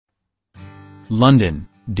London,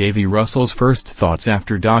 Davy Russell's first thoughts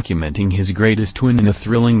after documenting his greatest win in a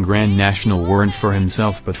thrilling Grand National weren't for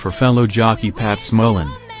himself but for fellow jockey Pat Smullen,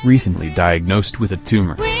 recently diagnosed with a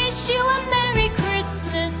tumor.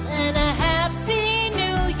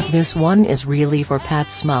 This one is really for Pat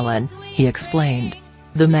Smullen, he explained.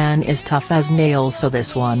 The man is tough as nails, so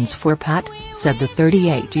this one's for Pat, said the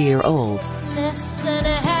 38-year-old.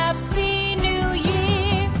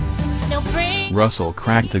 Russell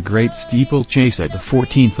cracked the great steeplechase at the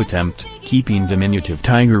 14th attempt, keeping diminutive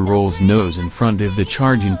Tiger Roll's nose in front of the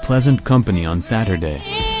charging Pleasant Company on Saturday.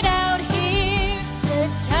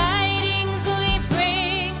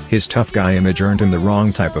 His tough guy image earned him the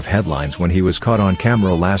wrong type of headlines when he was caught on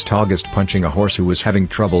camera last August punching a horse who was having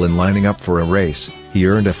trouble in lining up for a race. He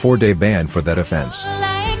earned a 4-day ban for that offense.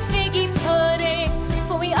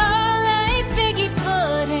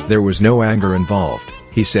 There was no anger involved,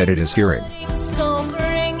 he said at his hearing.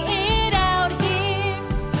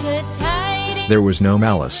 There was no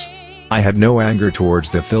malice. I had no anger towards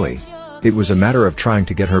the filly. It was a matter of trying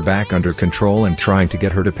to get her back under control and trying to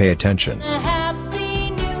get her to pay attention.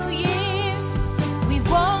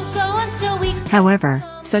 However,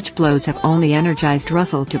 such blows have only energized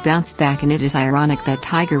Russell to bounce back, and it is ironic that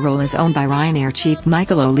Tiger Roll is owned by Ryanair chief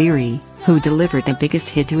Michael O'Leary, who delivered the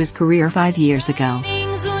biggest hit to his career 5 years ago.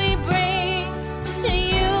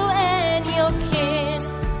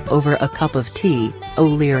 Over a cup of tea,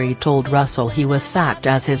 O'Leary told Russell he was sacked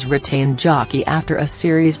as his retained jockey after a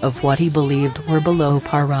series of what he believed were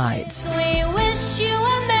below-par rides.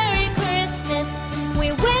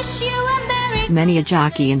 Many a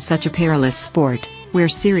jockey in such a perilous sport, where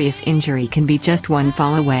serious injury can be just one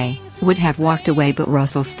fall away, would have walked away, but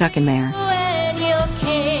Russell stuck in there.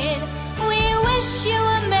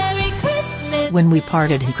 When we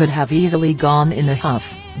parted he could have easily gone in a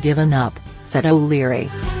huff, given up, said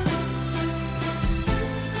O'Leary.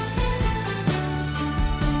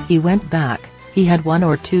 He went back, he had 1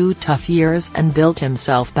 or 2 tough years and built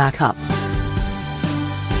himself back up.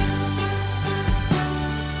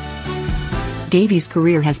 Davy's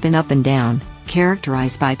career has been up and down,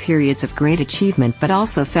 characterized by periods of great achievement but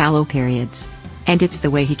also fallow periods. And it's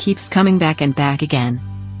the way he keeps coming back and back again.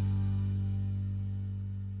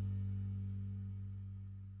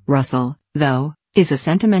 Russell, though, is a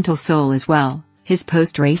sentimental soul as well. His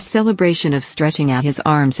post-race celebration of stretching out his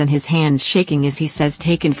arms and his hands shaking is, he says,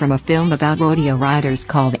 taken from a film about rodeo riders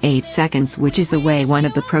called 8 Seconds, which is the way one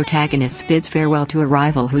of the protagonists bids farewell to a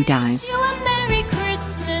rival who dies.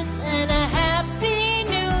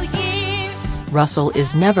 Russell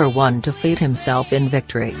is never one to fate himself in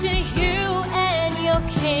victory.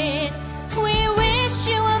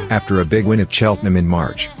 After a big win at Cheltenham in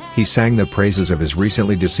March, he sang the praises of his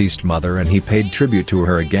recently deceased mother, and he paid tribute to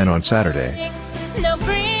her again on Saturday.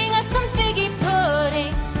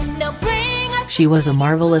 She was a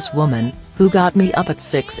marvelous woman, who got me up at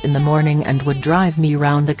 6 in the morning and would drive me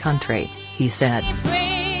round the country, he said.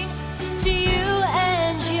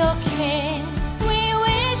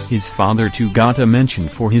 His father too got a mention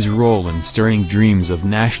for his role in stirring dreams of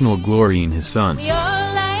national glory in his son.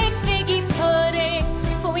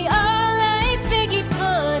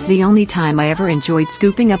 The only time I ever enjoyed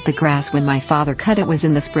scooping up the grass when my father cut it was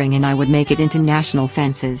in the spring, and I would make it into national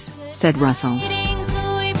fences, said Russell.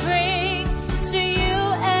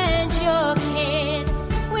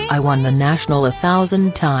 I won the national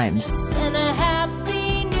 1,000 times.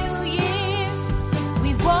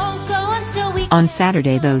 On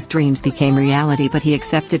Saturday those dreams became reality, but he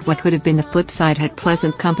accepted what could have been the flip side had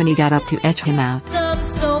Pleasant Company got up to edge him out.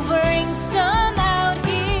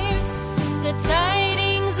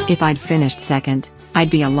 If I'd finished second, I'd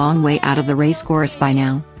be a long way out of the racecourse by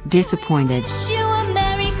now, disappointed.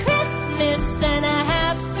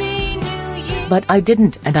 But I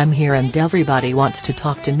didn't, and I'm here and everybody wants to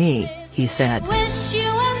talk to me, he said.